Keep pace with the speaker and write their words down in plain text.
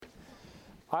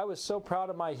I was so proud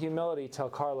of my humility till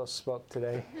Carlos spoke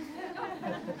today.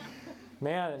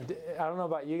 Man, I don't know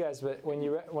about you guys, but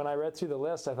when I read through the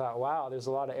list, I thought, wow, there's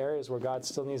a lot of areas where God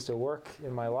still needs to work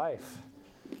in my life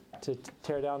to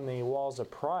tear down the walls of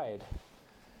pride.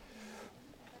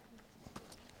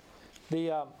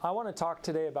 I want to talk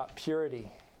today about purity,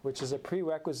 which is a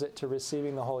prerequisite to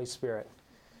receiving the Holy Spirit.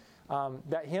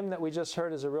 That hymn that we just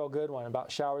heard is a real good one about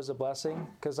showers of blessing,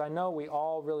 because I know we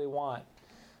all really want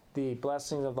the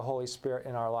blessings of the Holy Spirit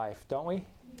in our life, don't we?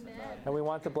 Amen. And we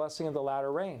want the blessing of the latter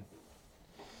rain.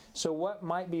 So what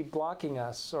might be blocking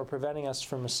us or preventing us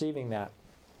from receiving that?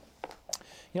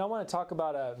 You know, I want to talk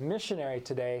about a missionary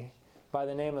today by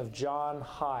the name of John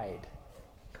Hyde.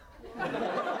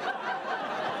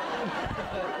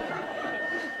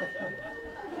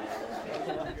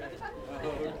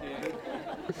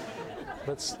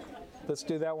 Let's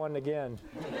do that one again.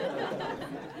 You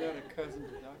had a cousin to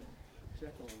Dr.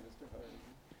 Jekyll and Mr. Hyde.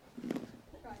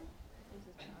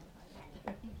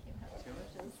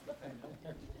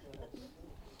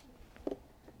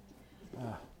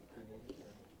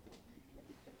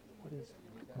 What is?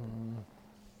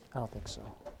 I don't think so.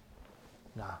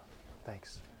 Nah,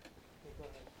 thanks.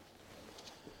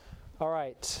 All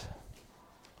right.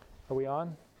 Are we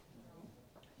on?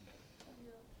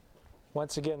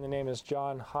 Once again, the name is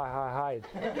John Hyde.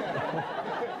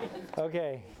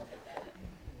 Okay.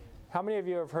 How many of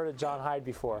you have heard of John Hyde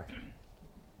before?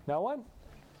 No one?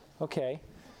 Okay.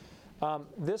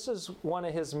 This is one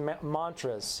of his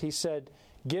mantras. He said,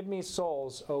 "Give me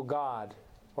souls, O God,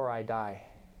 or I die."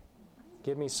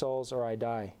 Give me souls or I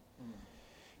die.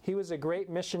 He was a great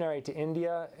missionary to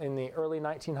India in the early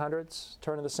 1900s,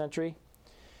 turn of the century.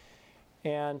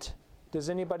 And does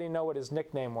anybody know what his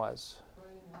nickname was?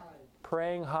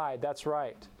 Praying Hyde, that's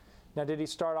right. Now, did he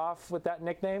start off with that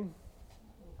nickname?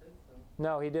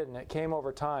 No, he didn't. It came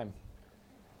over time.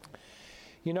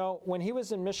 You know, when he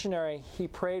was in missionary, he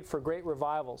prayed for great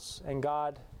revivals, and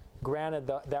God granted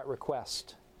that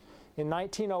request. In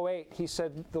 1908, he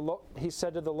said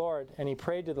to the Lord, and he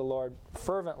prayed to the Lord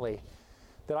fervently,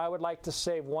 that I would like to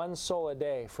save one soul a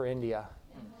day for India.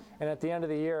 And at the end of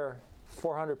the year,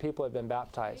 400 people had been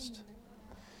baptized.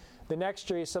 The next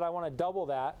year, he said, I want to double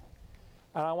that,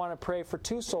 and I want to pray for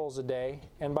 2 souls a day.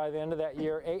 And by the end of that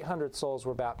year, 800 souls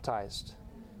were baptized,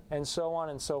 and so on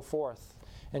and so forth,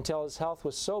 until his health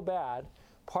was so bad,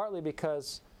 partly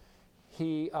because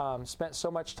he spent so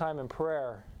much time in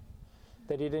prayer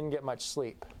that he didn't get much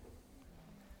sleep.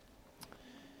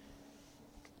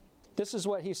 This is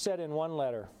what he said in one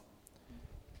letter.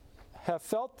 Have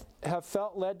felt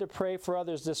led to pray for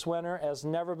others this winter as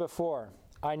never before.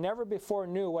 I never before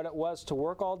knew what it was to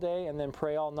work all day and then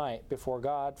pray all night before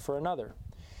God for another.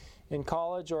 In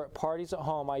college or at parties at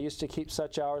home, I used to keep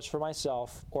such hours for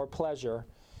myself or pleasure,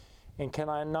 and can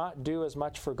I not do as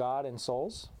much for God and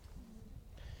souls?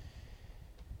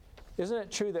 Isn't it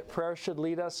true that prayer should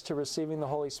lead us to receiving the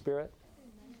Holy Spirit?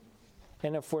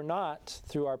 And if we're not,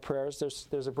 through our prayers,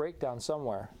 there's a breakdown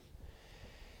somewhere.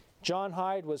 John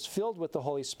Hyde was filled with the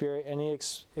Holy Spirit, and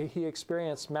he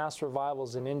experienced mass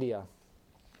revivals in India.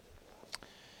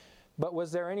 But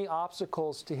was there any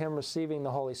obstacles to him receiving the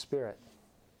Holy Spirit?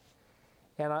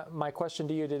 And my question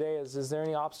to you today is there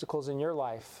any obstacles in your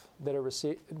life that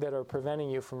are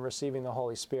preventing you from receiving the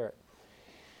Holy Spirit?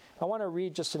 I want to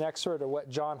read just an excerpt of what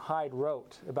John Hyde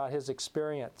wrote about his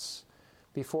experience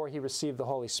before he received the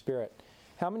Holy Spirit.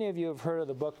 How many of you have heard of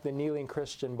the book, The Kneeling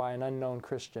Christian by an Unknown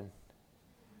Christian?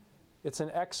 It's an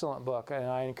excellent book, and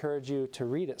I encourage you to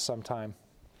read it sometime.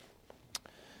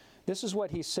 This is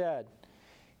what he said.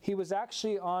 He was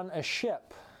actually on a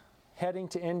ship heading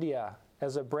to India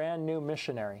as a brand new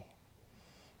missionary.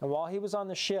 And while he was on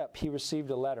the ship, he received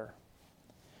a letter.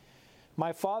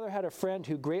 My father had a friend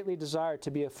who greatly desired to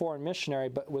be a foreign missionary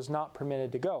but was not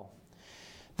permitted to go.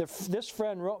 This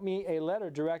friend wrote me a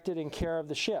letter directed in care of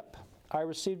the ship. I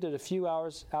received it a few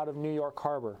hours out of New York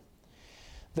Harbor.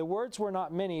 The words were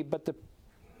not many, but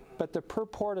the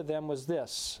purport of them was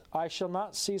this: I shall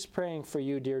not cease praying for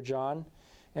you, dear John,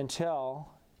 until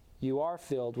you are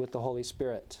filled with the Holy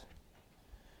Spirit.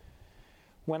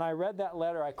 When I read that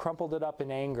letter, I crumpled it up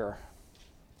in anger,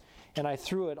 and I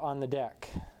threw it on the deck.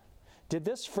 Did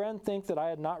this friend think that I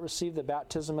had not received the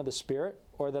baptism of the Spirit,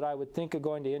 or that I would think of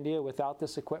going to India without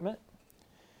this equipment?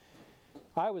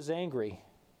 I was angry,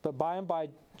 but by and by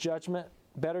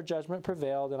better judgment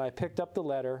prevailed, and I picked up the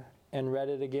letter and read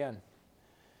it again.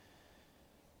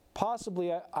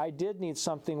 Possibly I did need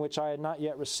something which I had not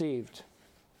yet received.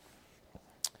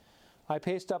 I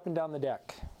paced up and down the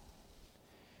deck,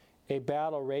 a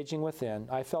battle raging within.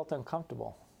 I felt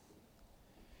uncomfortable.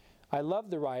 I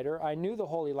loved the writer. I knew the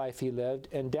holy life he lived,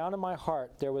 and down in my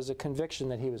heart there was a conviction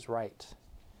that he was right,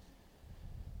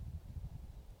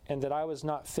 and that I was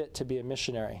not fit to be a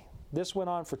missionary. This went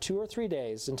on for 2 or 3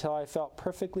 days until I felt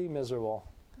perfectly miserable.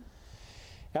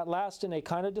 At last, in a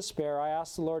kind of despair, I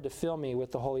asked the Lord to fill me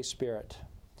with the Holy Spirit.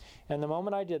 And the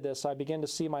moment I did this, I began to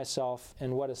see myself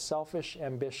in what a selfish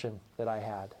ambition that I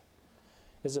had.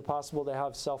 Is it possible to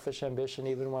have selfish ambition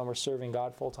even when we're serving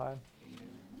God full time?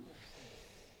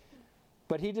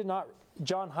 But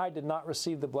John Hyde did not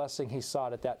receive the blessing he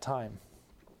sought at that time.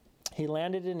 He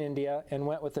landed in India and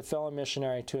went with a fellow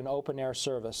missionary to an open-air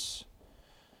service.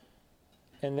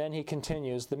 And then he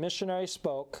continues, the missionary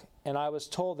spoke, and I was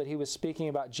told that he was speaking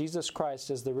about Jesus Christ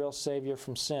as the real Savior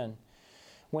from sin.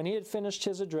 When he had finished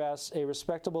his address, a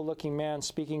respectable-looking man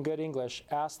speaking good English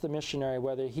asked the missionary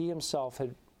whether he himself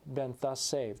had been thus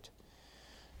saved.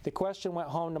 The question went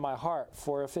home to my heart,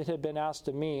 for if it had been asked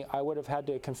of me, I would have had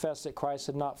to confess that Christ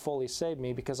had not fully saved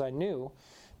me, because I knew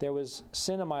there was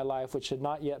sin in my life which had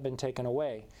not yet been taken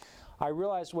away. I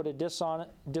realized what a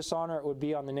dishonor it would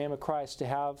be on the name of Christ to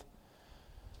have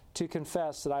to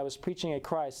confess that I was preaching a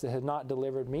Christ that had not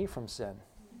delivered me from sin,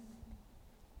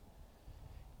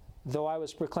 though I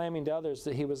was proclaiming to others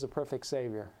that he was a perfect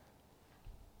Savior.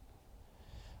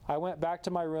 I went back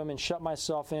to my room and shut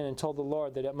myself in and told the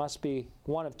Lord that it must be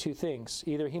one of two things.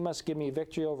 Either he must give me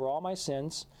victory over all my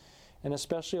sins, and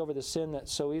especially over the sin that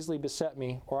so easily beset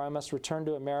me, or I must return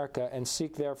to America and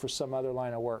seek there for some other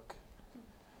line of work.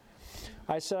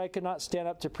 I said I could not stand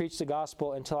up to preach the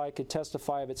gospel until I could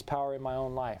testify of its power in my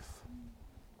own life.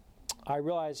 I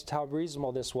realized how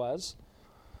reasonable this was,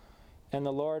 and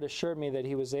the Lord assured me that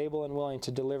he was able and willing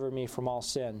to deliver me from all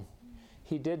sin.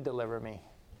 He did deliver me,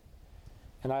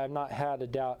 and I have not had a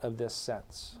doubt of this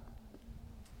since.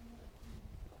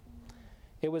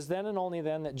 It was then and only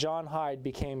then that John Hyde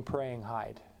became Praying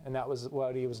Hyde, and that was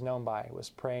what he was known by, was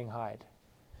Praying Hyde.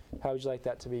 How would you like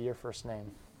that to be your first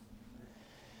name?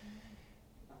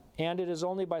 And it is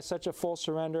only by such a full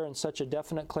surrender and such a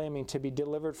definite claiming to be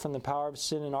delivered from the power of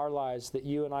sin in our lives that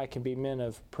you and I can be men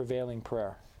of prevailing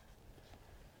prayer.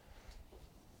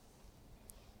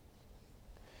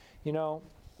 You know,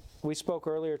 we spoke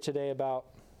earlier today about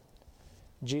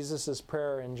Jesus'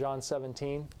 prayer in John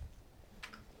 17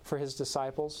 for his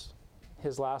disciples,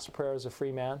 his last prayer as a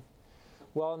free man.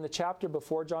 Well, in the chapter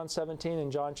before John 17, in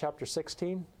John chapter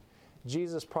 16,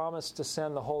 Jesus promised to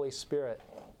send the Holy Spirit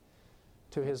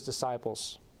to his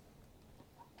disciples.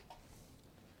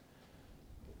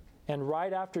 And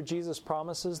right after Jesus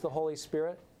promises the Holy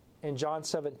Spirit, in John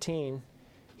 17,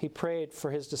 he prayed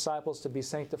for his disciples to be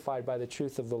sanctified by the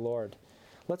truth of the Lord.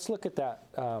 Let's look at that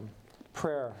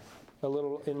prayer a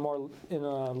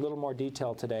little more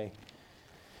detail today.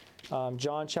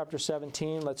 John chapter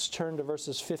 17, let's turn to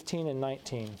verses 15 and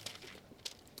 19.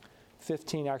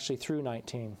 15 actually through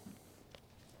 19.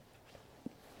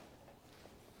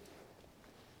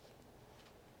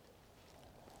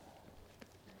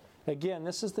 Again,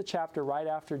 this is the chapter right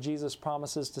after Jesus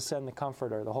promises to send the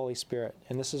Comforter, the Holy Spirit.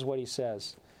 And this is what he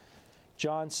says.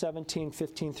 John 17,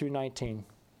 15 through 19.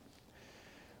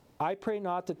 I pray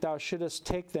not that thou shouldest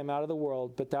take them out of the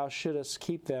world, but thou shouldest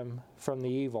keep them from the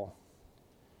evil.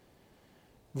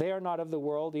 They are not of the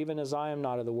world, even as I am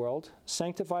not of the world.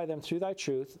 Sanctify them through thy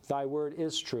truth. Thy word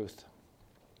is truth.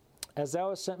 As thou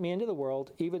hast sent me into the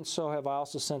world, even so have I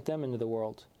also sent them into the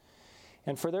world.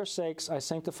 And for their sakes I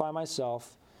sanctify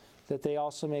myself, that they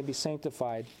also may be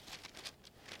sanctified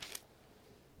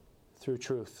through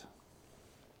truth,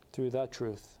 through the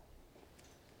truth.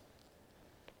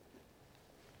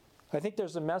 I think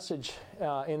there's a message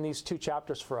in these two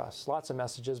chapters for us, lots of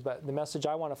messages, but the message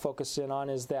I want to focus in on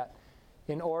is that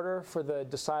in order for the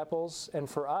disciples and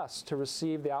for us to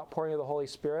receive the outpouring of the Holy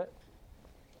Spirit,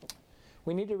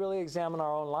 we need to really examine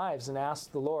our own lives and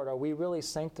ask the Lord, are we really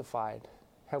sanctified?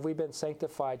 Have we been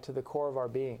sanctified to the core of our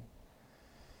being?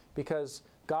 Because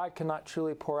God cannot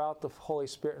truly pour out the Holy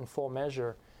Spirit in full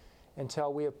measure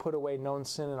until we have put away known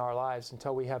sin in our lives,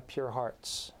 until we have pure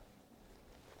hearts.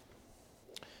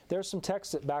 There are some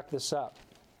texts that back this up.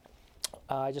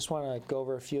 I just want to go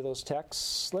over a few of those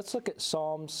texts. Let's look at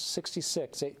Psalms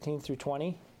 66, 18 through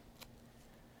 20.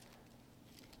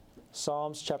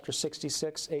 Psalms chapter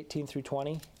 66, 18 through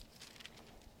 20.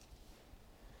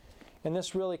 And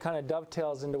this really kind of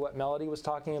dovetails into what Melody was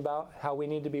talking about, how we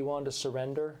need to be willing to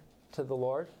surrender to the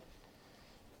Lord.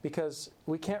 Because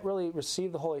we can't really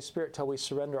receive the Holy Spirit till we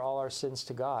surrender all our sins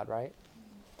to God, right?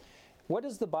 What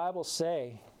does the Bible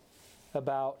say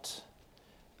about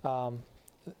the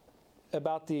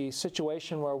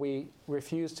situation where we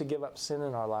refuse to give up sin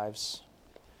in our lives?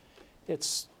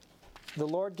 It's the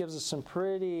Lord gives us some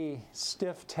pretty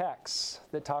stiff texts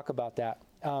that talk about that.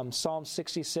 Psalm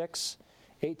 66,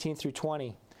 18 through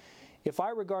 20. If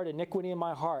I regard iniquity in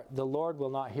my heart, the Lord will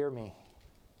not hear me.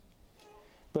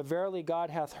 But verily God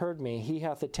hath heard me, he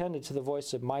hath attended to the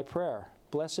voice of my prayer.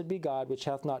 Blessed be God, which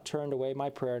hath not turned away my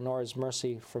prayer, nor his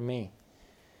mercy from me.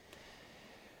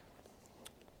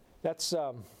 That's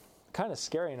kind of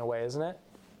scary in a way, isn't it?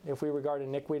 If we regard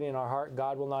iniquity in our heart,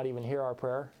 God will not even hear our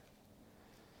prayer.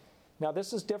 Now,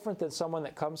 this is different than someone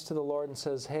that comes to the Lord and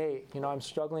says, hey, I'm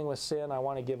struggling with sin. I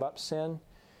want to give up sin,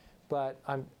 but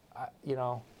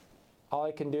all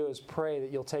I can do is pray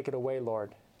that you'll take it away,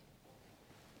 Lord.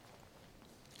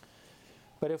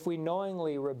 But if we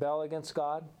knowingly rebel against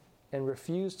God and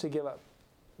refuse to give up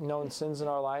known sins in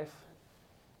our life,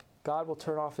 God will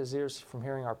turn off his ears from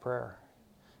hearing our prayer.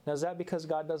 Now, is that because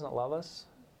God doesn't love us?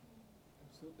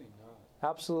 Absolutely not.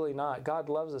 Absolutely not. God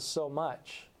loves us so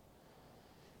much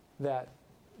that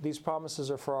these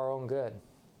promises are for our own good.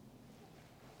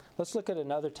 Let's look at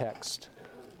another text.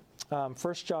 1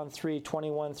 John 3,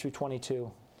 21 through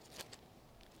 22.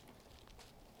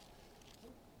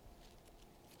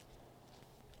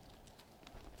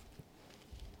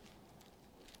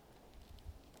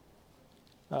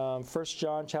 1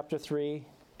 John chapter 3,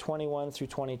 21 through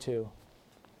 22.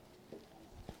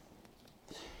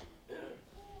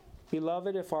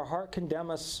 Beloved, if our heart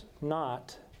condemn us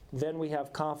not, then we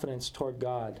have confidence toward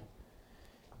God.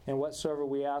 And whatsoever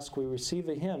we ask, we receive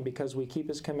of him, because we keep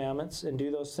his commandments and do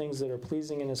those things that are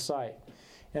pleasing in his sight.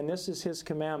 And this is his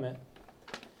commandment,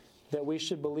 that we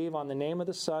should believe on the name of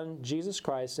the Son, Jesus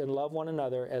Christ, and love one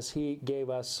another as he gave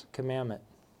us commandment.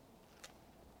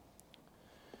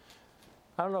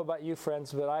 I don't know about you,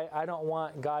 friends, but I don't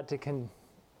want God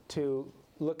to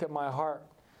look at my heart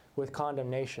with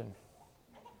condemnation.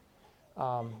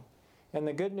 And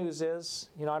the good news is,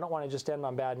 I don't want to just end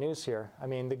on bad news here. I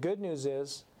mean, the good news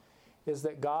is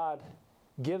that God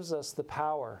gives us the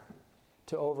power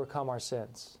to overcome our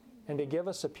sins and to give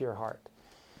us a pure heart.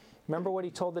 Remember what he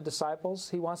told the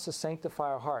disciples? He wants to sanctify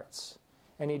our hearts.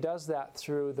 And he does that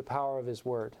through the power of his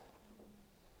word.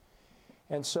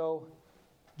 And so,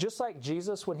 just like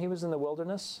Jesus when he was in the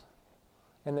wilderness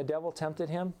and the devil tempted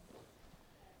him,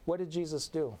 what did Jesus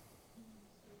do?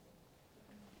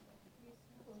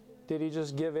 Did he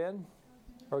just give in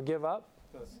or give up?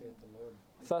 Thus saith the Lord.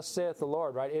 Thus saith the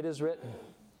Lord, right? It is written.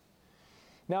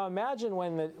 Now imagine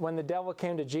when the devil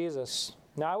came to Jesus.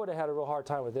 Now I would have had a real hard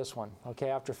time with this one, okay,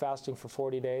 after fasting for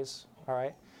 40 days, all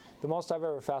right? The most I've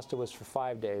ever fasted was for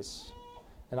 5 days,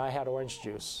 and I had orange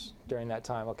juice during that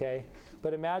time, okay?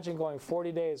 But imagine going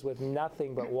 40 days with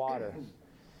nothing but water.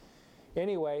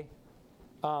 Anyway,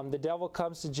 the devil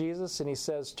comes to Jesus and he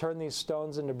says, turn these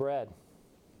stones into bread.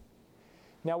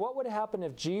 Now, what would happen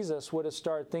if Jesus would have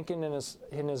started thinking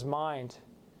in his mind,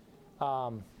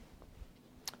 boy,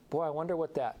 I wonder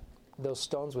what those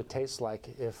stones would taste like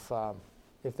if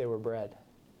they were bread.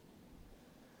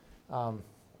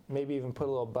 Maybe even put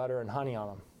a little butter and honey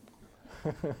on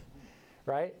them.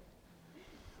 Right?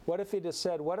 What if he just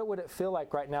said, what would it feel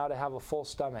like right now to have a full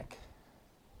stomach?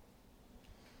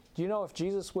 Do you know if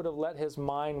Jesus would have let his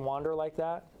mind wander like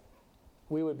that,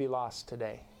 we would be lost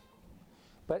today.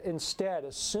 But instead,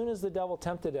 as soon as the devil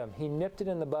tempted him, he nipped it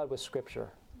in the bud with Scripture.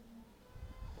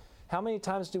 How many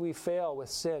times do we fail with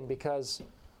sin because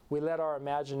we let our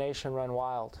imagination run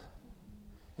wild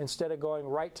instead of going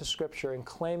right to Scripture and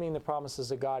claiming the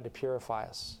promises of God to purify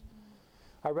us?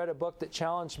 I read a book that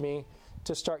challenged me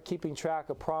to start keeping track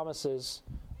of promises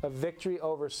of victory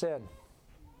over sin.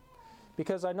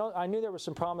 Because I knew there were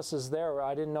some promises there where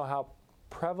I didn't know how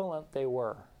prevalent they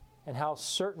were and how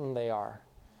certain they are.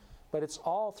 But it's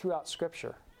all throughout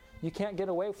Scripture. You can't get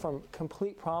away from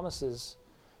complete promises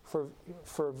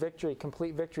for victory,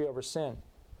 complete victory over sin.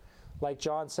 Like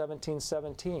John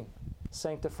 17:17,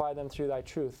 sanctify them through thy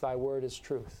truth. Thy word is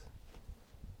truth.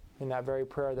 In that very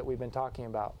prayer that we've been talking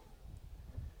about.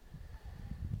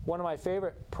 One of my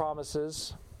favorite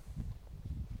promises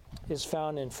is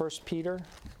found in 1 Peter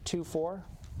 2:4.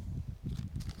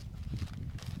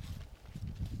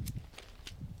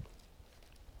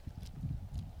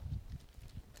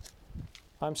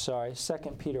 I'm sorry,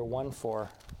 2 Peter 1:4.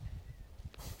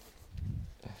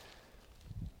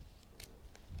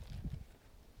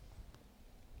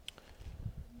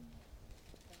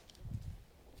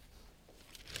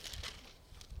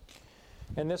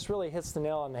 And this really hits the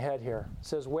nail on the head here. It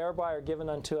says, whereby are given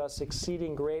unto us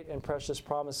exceeding great and precious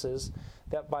promises,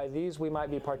 that by these we might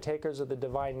be partakers of the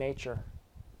divine nature.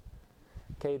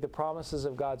 Okay, the promises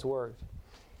of God's Word.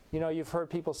 You know, you've heard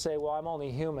people say, well, I'm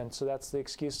only human, so that's the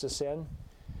excuse to sin.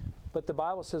 But the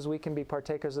Bible says we can be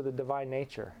partakers of the divine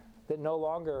nature. that no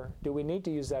longer do we need to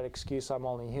use that excuse, I'm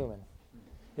only human.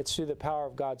 It's through the power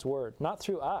of God's Word, not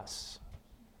through us.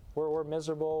 We're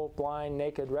miserable, blind,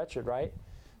 naked, wretched, right?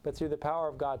 But through the power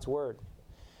of God's Word,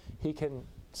 He can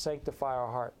sanctify our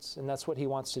hearts, and that's what He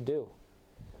wants to do.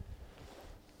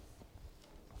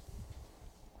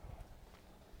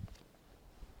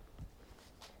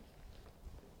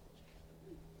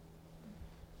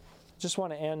 Just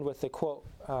want to end with a quote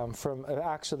from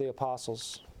Acts of the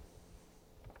Apostles.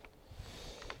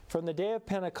 From the day of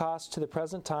Pentecost to the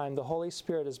present time, the Holy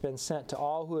Spirit has been sent to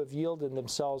all who have yielded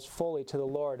themselves fully to the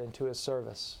Lord and to His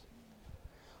service.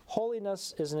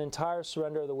 Holiness is an entire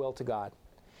surrender of the will to God.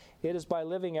 It is by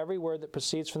living every word that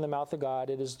proceeds from the mouth of God.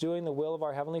 It is doing the will of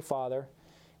our Heavenly Father.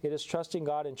 It is trusting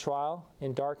God in trial,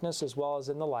 in darkness, as well as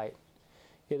in the light.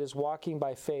 It is walking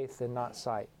by faith and not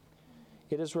sight.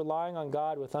 It is relying on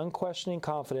God with unquestioning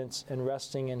confidence and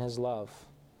resting in His love.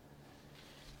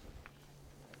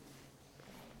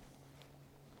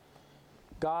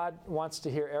 God wants to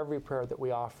hear every prayer that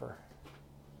we offer.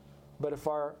 But if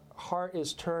our heart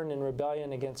is turned in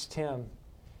rebellion against Him,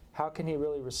 how can He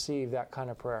really receive that kind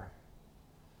of prayer?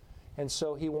 And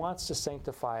so He wants to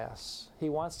sanctify us. He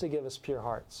wants to give us pure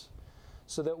hearts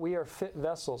so that we are fit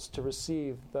vessels to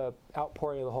receive the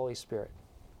outpouring of the Holy Spirit.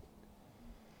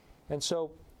 And so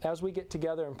as we get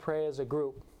together and pray as a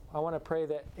group, I want to pray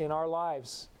that in our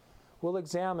lives we'll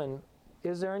examine,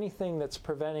 is there anything that's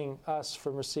preventing us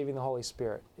from receiving the Holy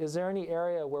Spirit? Is there any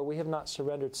area where we have not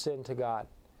surrendered sin to God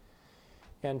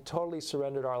and totally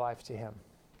surrendered our life to Him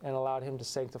and allowed Him to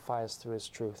sanctify us through His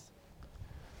truth?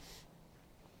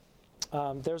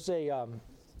 There's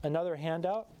another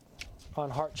handout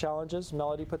on heart challenges.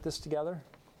 Melody put this together.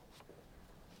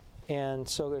 And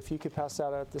so if you could pass that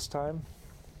out at this time.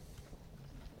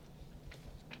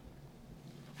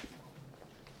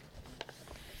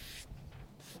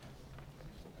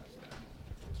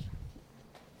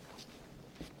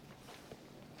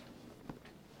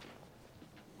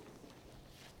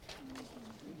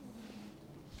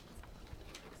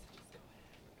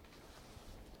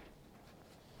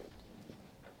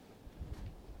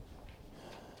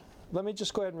 Let me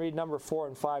just go ahead and read number 4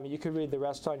 and 5, and you can read the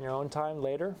rest on your own time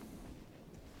later.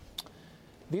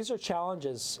 These are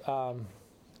challenges,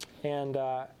 and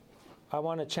I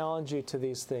want to challenge you to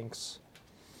these things.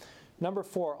 Number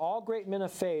 4, all great men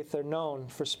of faith are known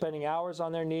for spending hours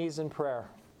on their knees in prayer.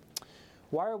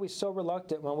 Why are we so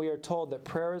reluctant when we are told that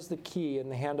prayer is the key in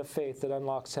the hand of faith that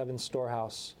unlocks heaven's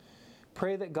storehouse?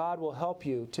 Pray that God will help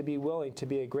you to be willing to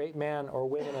be a great man or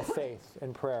woman of faith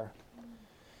in prayer.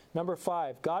 Number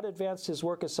 5, God advanced His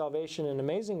work of salvation in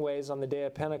amazing ways on the day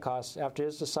of Pentecost after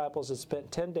His disciples had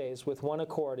spent 10 days with one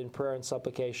accord in prayer and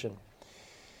supplication.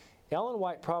 Ellen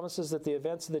White promises that the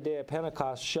events of the day of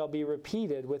Pentecost shall be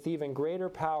repeated with even greater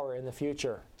power in the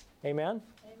future. Amen?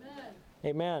 Amen.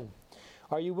 Amen.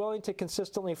 Are you willing to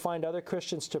consistently find other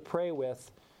Christians to pray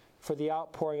with for the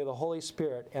outpouring of the Holy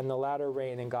Spirit and the latter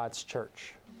rain in God's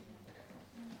church?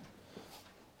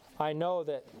 I know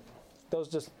that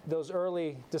those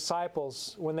early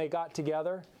disciples, when they got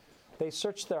together, they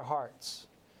searched their hearts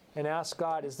and asked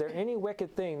God, is there any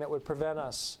wicked thing that would prevent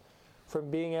us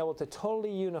from being able to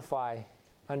totally unify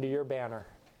under your banner?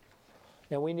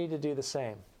 And we need to do the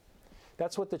same.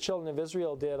 That's what the children of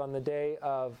Israel did on the Day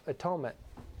of Atonement.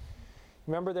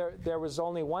 Remember, there was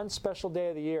only one special day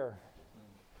of the year.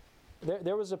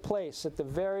 There was a place at the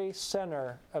very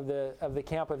center of the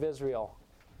camp of Israel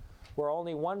where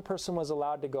only one person was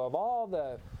allowed to go. Of all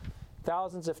the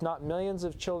thousands, if not millions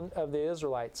of children of the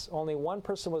Israelites, only one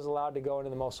person was allowed to go into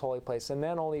the most holy place, and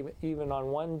then only even on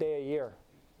one day a year.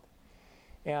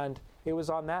 And it was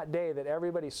on that day that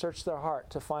everybody searched their heart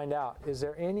to find out, is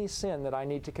there any sin that I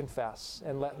need to confess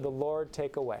and let the Lord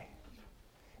take away?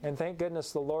 And thank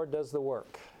goodness the Lord does the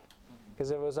work.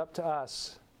 Because if it was up to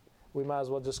us, we might as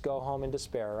well just go home in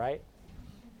despair, right?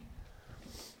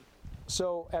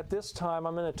 So at this time,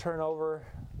 I'm going to turn over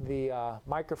the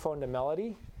microphone to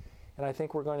Melody, and I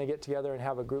think we're going to get together and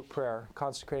have a group prayer,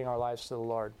 consecrating our lives to the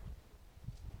Lord.